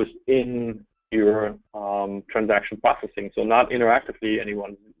within your transaction processing. So not interactively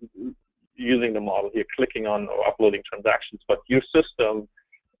anyone using the model here, clicking on or uploading transactions, but your system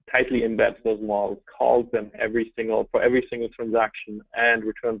tightly embeds those models, calls them for every single transaction, and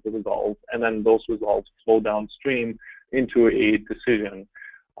returns the results. And then those results flow downstream into a decision.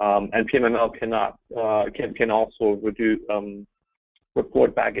 And PMML can also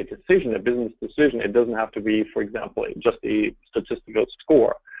report back a decision, a business decision. It doesn't have to be, for example, just a statistical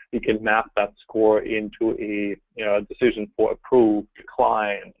score. You can map that score into a decision for approve,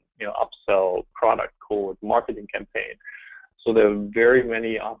 decline, upsell, product code, marketing campaign. So there are very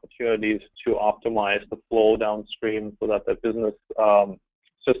many opportunities to optimize the flow downstream so that the business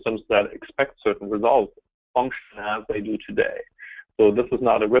systems that expect certain results function as they do today. So this is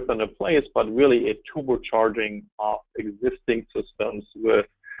not a rip and replace, but really a turbocharging of existing systems with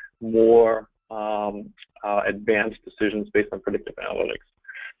more advanced decisions based on predictive analytics.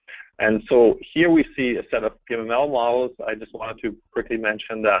 And so here we see a set of PMML models. I just wanted to quickly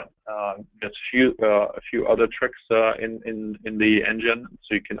mention that there's a few other tricks in the engine.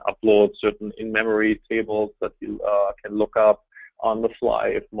 So you can upload certain in-memory tables that you can look up on the fly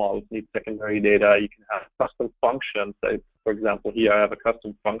if models need secondary data. You can have custom functions. For example, here I have a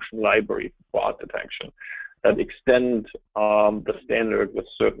custom function library for fraud detection that extend the standard with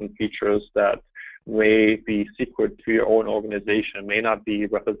certain features that may be secret to your own organization, may not be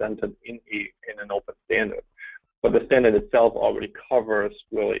represented in an open standard. But the standard itself already covers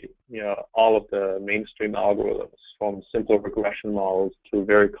really all of the mainstream algorithms, from simple regression models to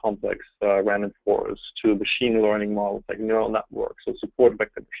very complex random forests to machine learning models like neural networks or support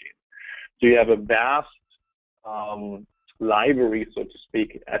vector machines. So you have a vast library, so to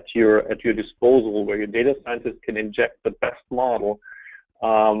speak, at your disposal, where your data scientists can inject the best model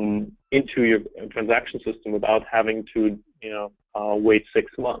into your transaction system without having to wait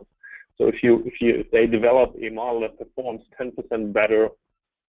 6 months. So if they develop a model that performs 10% better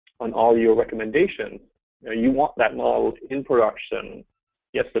on all your recommendations, you want that model in production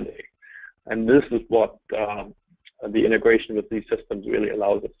yesterday. And this is what the integration with these systems really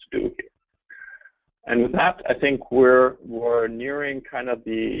allows us to do here. And with that, I think we're nearing kind of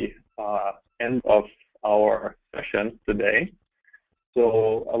the end of our session today.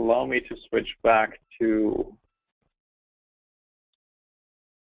 So allow me to switch back to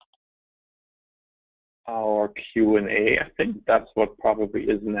our Q&A. I think that's what probably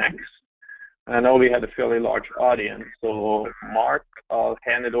is next. And I know we had a fairly large audience. So Mark, I'll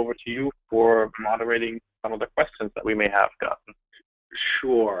hand it over to you for moderating some of the questions that we may have gotten.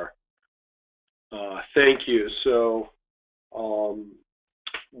 Sure. Thank you. So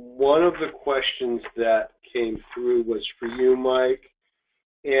one of the questions that came through was for you, Mike.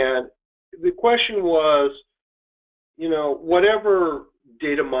 And the question was, whatever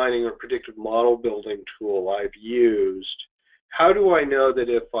data mining or predictive model building tool I've used, how do I know that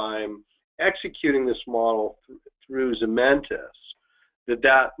if I'm executing this model through Zementis,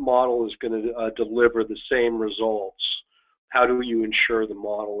 that model is going to deliver the same results? How do you ensure the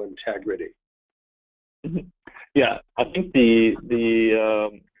model integrity? Yeah, I think the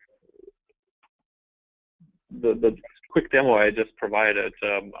quick demo I just provided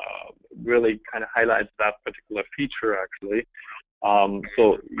really kind of highlights that particular feature, actually.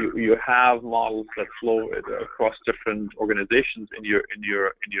 So you have models that flow across different organizations in your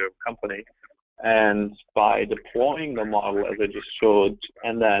company, and by deploying the model as I just showed,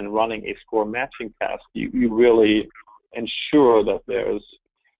 and then running a score matching test, you really ensure that there's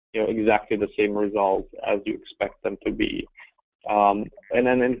exactly the same results as you expect them to be. And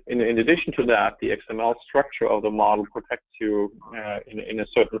then in addition to that, the XML structure of the model protects you in a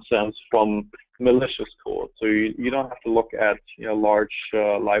certain sense from malicious code. So you don't have to look at large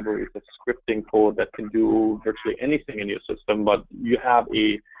libraries of scripting code that can do virtually anything in your system, but you have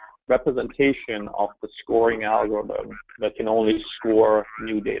a representation of the scoring algorithm that can only score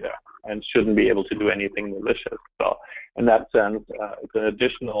new data and shouldn't be able to do anything malicious. So in that sense, it's an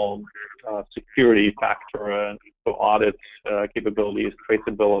additional security factor to audit capabilities,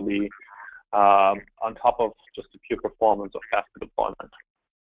 traceability, on top of just the pure performance of faster deployment.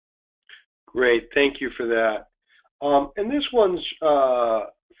 Great, thank you for that. And this one's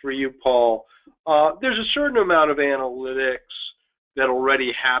for you, Paul. There's a certain amount of analytics that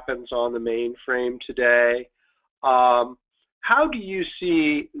already happens on the mainframe today. How do you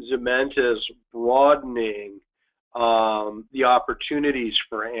see Zementis broadening the opportunities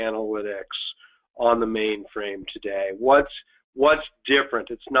for analytics on the mainframe today? What's different?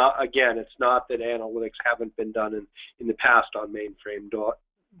 It's not that analytics haven't been done in the past on mainframe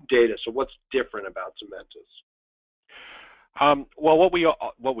data. So what's different about Zementis? Well,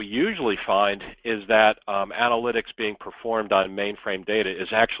 what we usually find is that analytics being performed on mainframe data is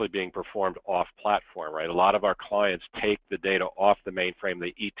actually being performed off-platform, right? A lot of our clients take the data off the mainframe,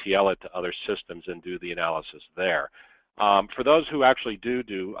 they ETL it to other systems and do the analysis there. For those who actually do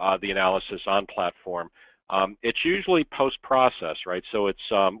the analysis on platform, it's usually post-process, right? So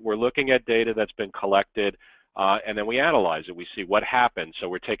it's we're looking at data that's been collected, and then we analyze it. We see what happened. So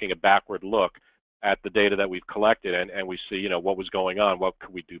we're taking a backward look at the data that we've collected, and we see, what was going on, what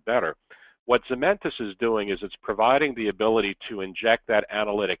could we do better. What Zementis is doing is it's providing the ability to inject that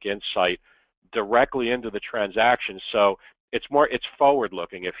analytic insight directly into the transaction. So it's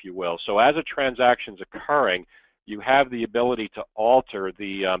forward-looking, if you will. So as a transaction's occurring, you have the ability to alter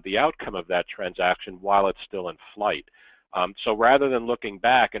the outcome of that transaction while it's still in flight. So rather than looking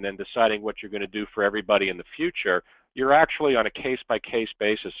back and then deciding what you're going to do for everybody in the future, you're actually on a case-by-case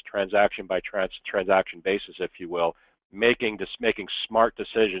basis, transaction basis, if you will, making smart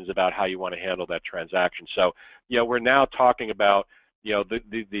decisions about how you want to handle that transaction. So, we're now talking about,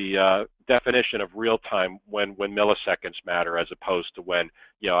 the definition of real time when milliseconds matter, as opposed to when,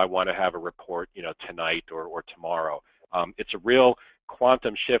 I want to have a report, tonight or tomorrow. It's a real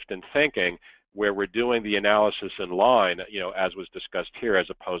quantum shift in thinking where we're doing the analysis in line, as was discussed here, as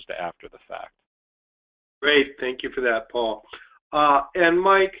opposed to after the fact. Great, thank you for that, Paul. And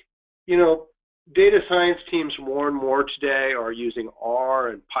Mike, data science teams more and more today are using R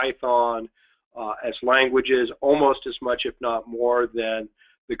and Python as languages, almost as much, if not more, than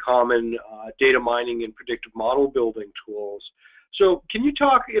the common data mining and predictive model building tools. So can you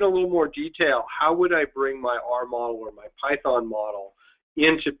talk in a little more detail, how would I bring my R model or my Python model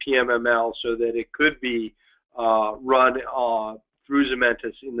into PMML so that it could be run through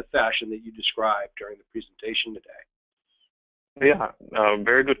Zementis in the fashion that you described during the presentation today? Yeah,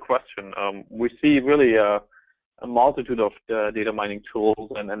 very good question. We see really a multitude of data mining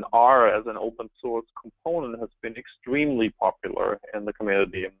tools, and R as an open source component has been extremely popular in the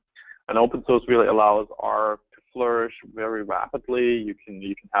community. And open source really allows R to flourish very rapidly. You can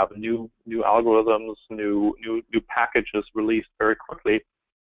have new algorithms, new packages released very quickly.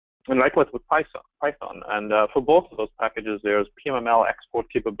 And likewise with Python. And for both of those packages, there's PMML export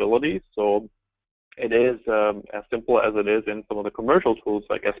capabilities. So it is as simple as it is in some of the commercial tools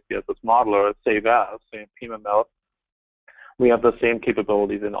like SPSS Modeler, Save As, in PMML. We have the same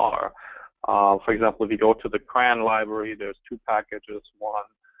capabilities in R. For example, if you go to the CRAN library, there's two packages, one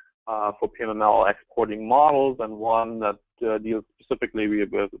for PMML exporting models and one that deals specifically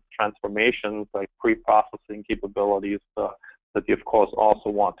with transformations like pre-processing capabilities that you, of course, also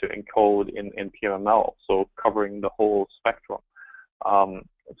want to encode in PMML, so covering the whole spectrum.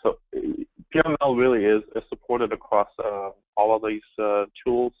 So PMML really is supported across all of these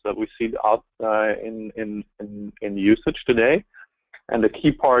tools that we see out in usage today. And the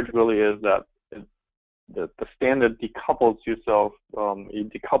key part really is that the standard decouples yourself,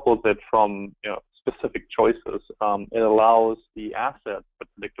 it decouples it from specific choices. It allows the asset, the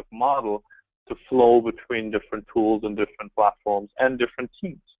predictive model, to flow between different tools and different platforms and different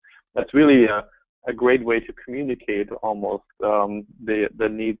teams. That's really a great way to communicate almost the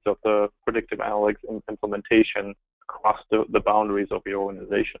needs of the predictive analytics implementation across the boundaries of your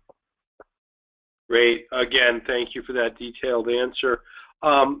organization. Great. Again, thank you for that detailed answer.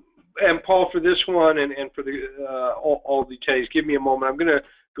 And Paul, for this one and for the all details, give me a moment. I'm going to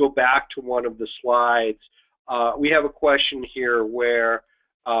go back to one of the slides. We have a question here where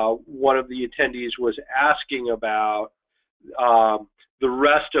one of the attendees was asking about the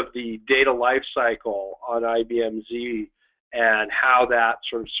rest of the data lifecycle on IBM Z and how that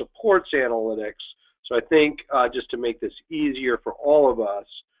sort of supports analytics. So I think just to make this easier for all of us,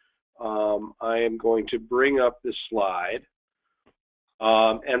 I am going to bring up this slide.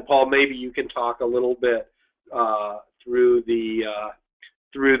 And Paul, maybe you can talk a little bit through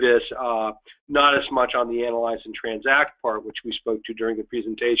this, not as much on the analyze and transact part, which we spoke to during the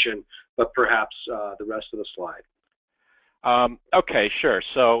presentation, but perhaps the rest of the slide. Okay, sure.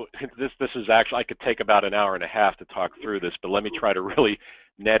 So this is actually, I could take about an hour and a half to talk through this, but let me try to really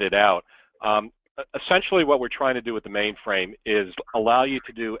net it out. Essentially what we're trying to do with the mainframe is allow you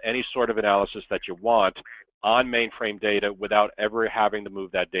to do any sort of analysis that you want on mainframe data without ever having to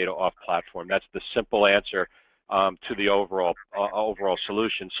move that data off platform. That's the simple answer to the overall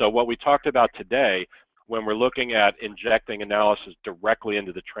solution. So what we talked about today, when we're looking at injecting analysis directly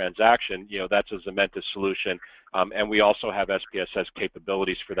into the transaction, that's a Zementis solution, and we also have SPSS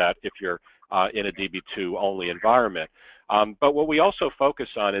capabilities for that if you're in a DB2 only environment. But what we also focus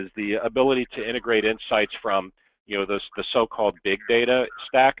on is the ability to integrate insights from the so-called big data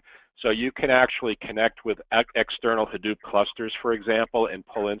stack. So you can actually connect with external Hadoop clusters, for example, and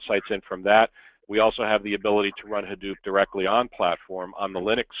pull insights in from that. We also have the ability to run Hadoop directly on platform, on the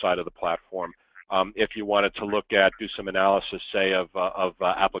Linux side of the platform, if you wanted to look at, do some analysis, say, of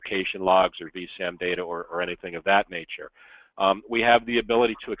application logs or vSAM data or anything of that nature. We have the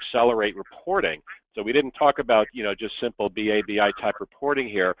ability to accelerate reporting. So we didn't talk about, just simple BA/BI type reporting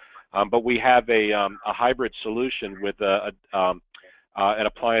here, but we have a hybrid solution with an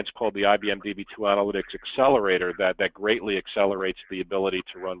appliance called the IBM DB2 Analytics Accelerator that greatly accelerates the ability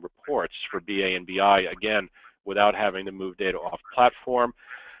to run reports for BA and BI, again, without having to move data off platform.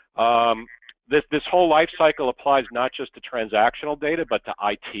 This whole life cycle applies not just to transactional data, but to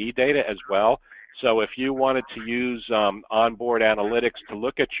IT data as well. So if you wanted to use onboard analytics to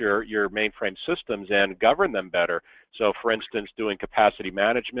look at your mainframe systems and govern them better, so for instance, doing capacity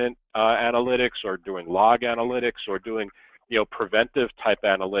management analytics or doing log analytics or doing preventive type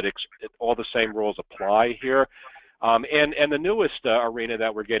analytics, all the same rules apply here. And the newest arena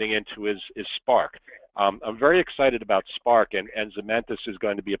that we're getting into is Spark. I'm very excited about Spark, and Zementis is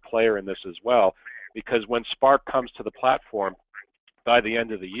going to be a player in this as well, because when Spark comes to the platform by the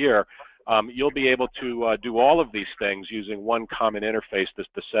end of the year, you'll be able to do all of these things using one common interface,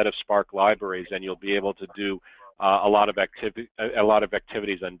 the set of Spark libraries, and you'll be able to do a lot of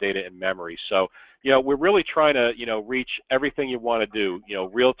activities on data and memory. So, we're really trying to, reach everything you want to do.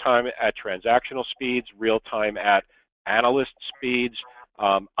 Real time at transactional speeds, real time at analyst speeds,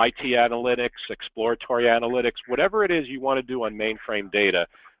 IT analytics, exploratory analytics, whatever it is you want to do on mainframe data,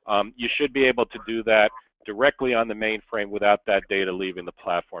 you should be able to do that directly on the mainframe without that data leaving the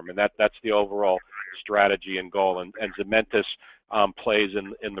platform. And that's the overall strategy and goal. And Zementis plays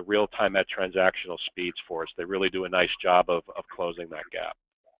in the real time at transactional speeds for us. They really do a nice job of closing that gap.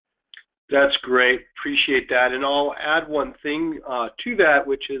 That's great. Appreciate that. And I'll add one thing to that,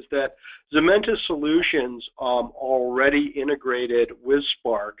 which is that Zementis solutions already integrated with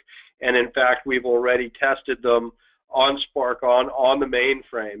Spark. And in fact, we've already tested them on Spark on the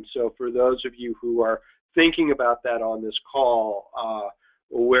mainframe. So for those of you who are thinking about that on this call,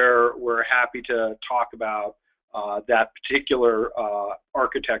 we're happy to talk about that particular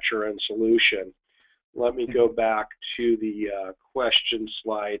architecture and solution. Let me go back to the question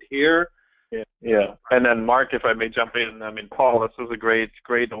slide here. Yeah, and then Mark, if I may jump in, I mean, Paul, this was a great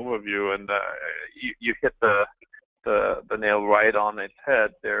overview, and you hit the nail right on its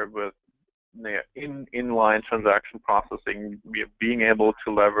head there with inline transaction processing, being able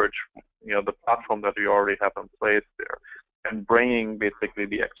to leverage the platform that we already have in place there, and bringing basically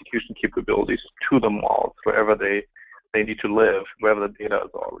the execution capabilities to the models wherever they need to live, wherever the data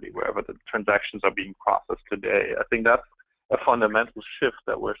is already, wherever the transactions are being processed today. I think that's a fundamental shift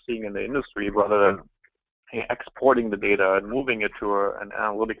that we're seeing in the industry, rather than exporting the data and moving it to an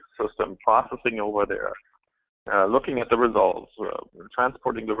analytics system, processing over there, looking at the results,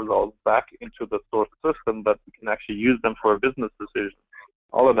 transporting the results back into the source system that we can actually use them for a business decision.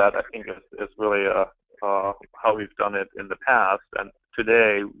 All of that, I think, is really how we've done it in the past. And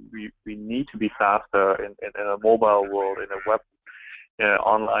today, we need to be faster in a mobile world, in a web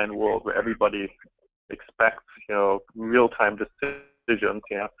online world where everybody expects real-time decisions.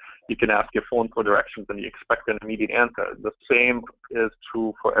 You can ask your phone for directions and you expect an immediate answer. The same is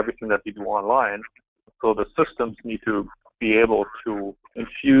true for everything that we do online. So the systems need to be able to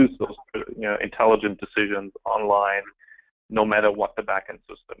infuse those intelligent decisions online, no matter what the backend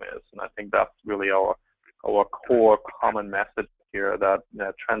system is. And I think that's really our core common message here that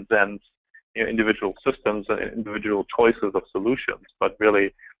transcends individual systems and individual choices of solutions, but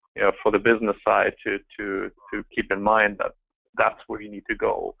really for the business side to keep in mind that that's where you need to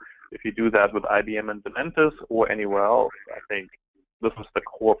go. If you do that with IBM and Zementis or anywhere else, I think this is the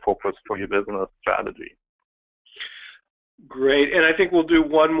core focus for your business strategy. Great, and I think we'll do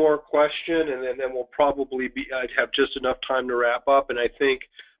one more question, and then we'll probably have just enough time to wrap up. And I think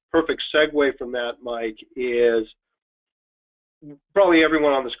perfect segue from that, Mike, is probably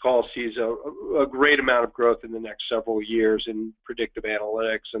everyone on this call sees a great amount of growth in the next several years in predictive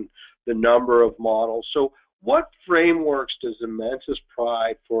analytics and the number of models. So what frameworks does Zementis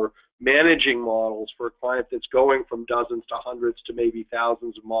provide for managing models for a client that's going from dozens to hundreds to maybe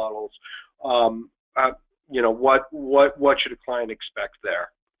thousands of models? What should a client expect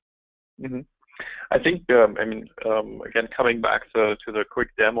there? Mm-hmm. I think, again, coming back to the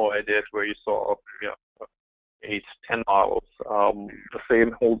quick demo I did where you saw 8, 10 models, the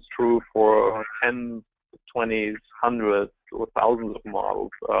same holds true for 10, 20s, hundreds, or thousands of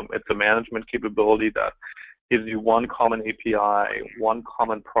models. It's a management capability that gives you one common API, one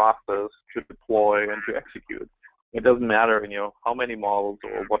common process to deploy and to execute. it doesn't matter, how many models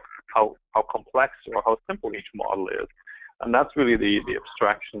or how complex or how simple each model is. And that's really the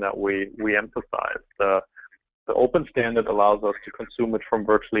abstraction that we emphasize. The open standard allows us to consume it from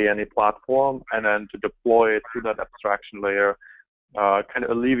virtually any platform, and then to deploy it to that abstraction layer kind of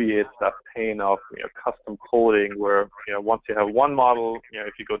alleviates that pain of custom coding, where once you have one model,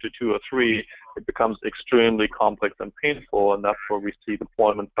 if you go to 2 or 3, it becomes extremely complex and painful, and that's where we see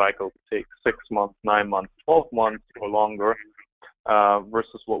deployment cycles take 6 months, 9 months, 12 months or longer,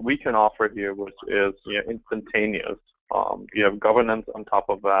 versus what we can offer here, which is instantaneous. You have governance on top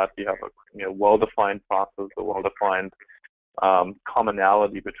of that. You have a well-defined process, a well-defined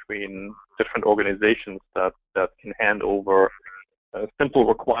commonality between different organizations that can hand over simple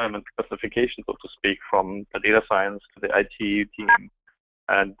requirement specifications, so to speak, from the data science to the IT team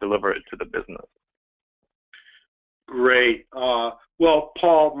and deliver it to the business. Great. Well,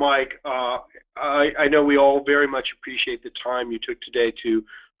 Paul, Mike, I know we all very much appreciate the time you took today to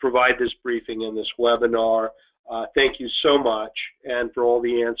provide this briefing and this webinar. Thank you so much, and for all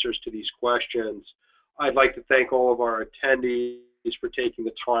the answers to these questions. I'd like to thank all of our attendees for taking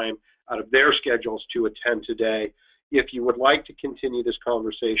the time out of their schedules to attend today. If you would like to continue this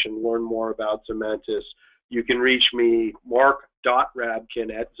conversation, learn more about Zementis, you can reach me,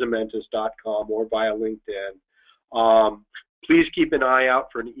 mark.rabkin@zementis.com, or via LinkedIn. Please keep an eye out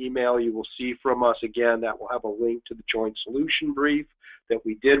for an email you will see from us again that will have a link to the joint solution brief that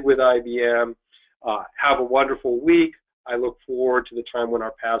we did with IBM. Have a wonderful week. I look forward to the time when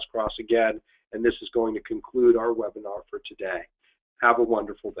our paths cross again, and this is going to conclude our webinar for today. Have a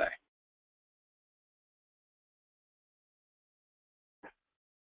wonderful day.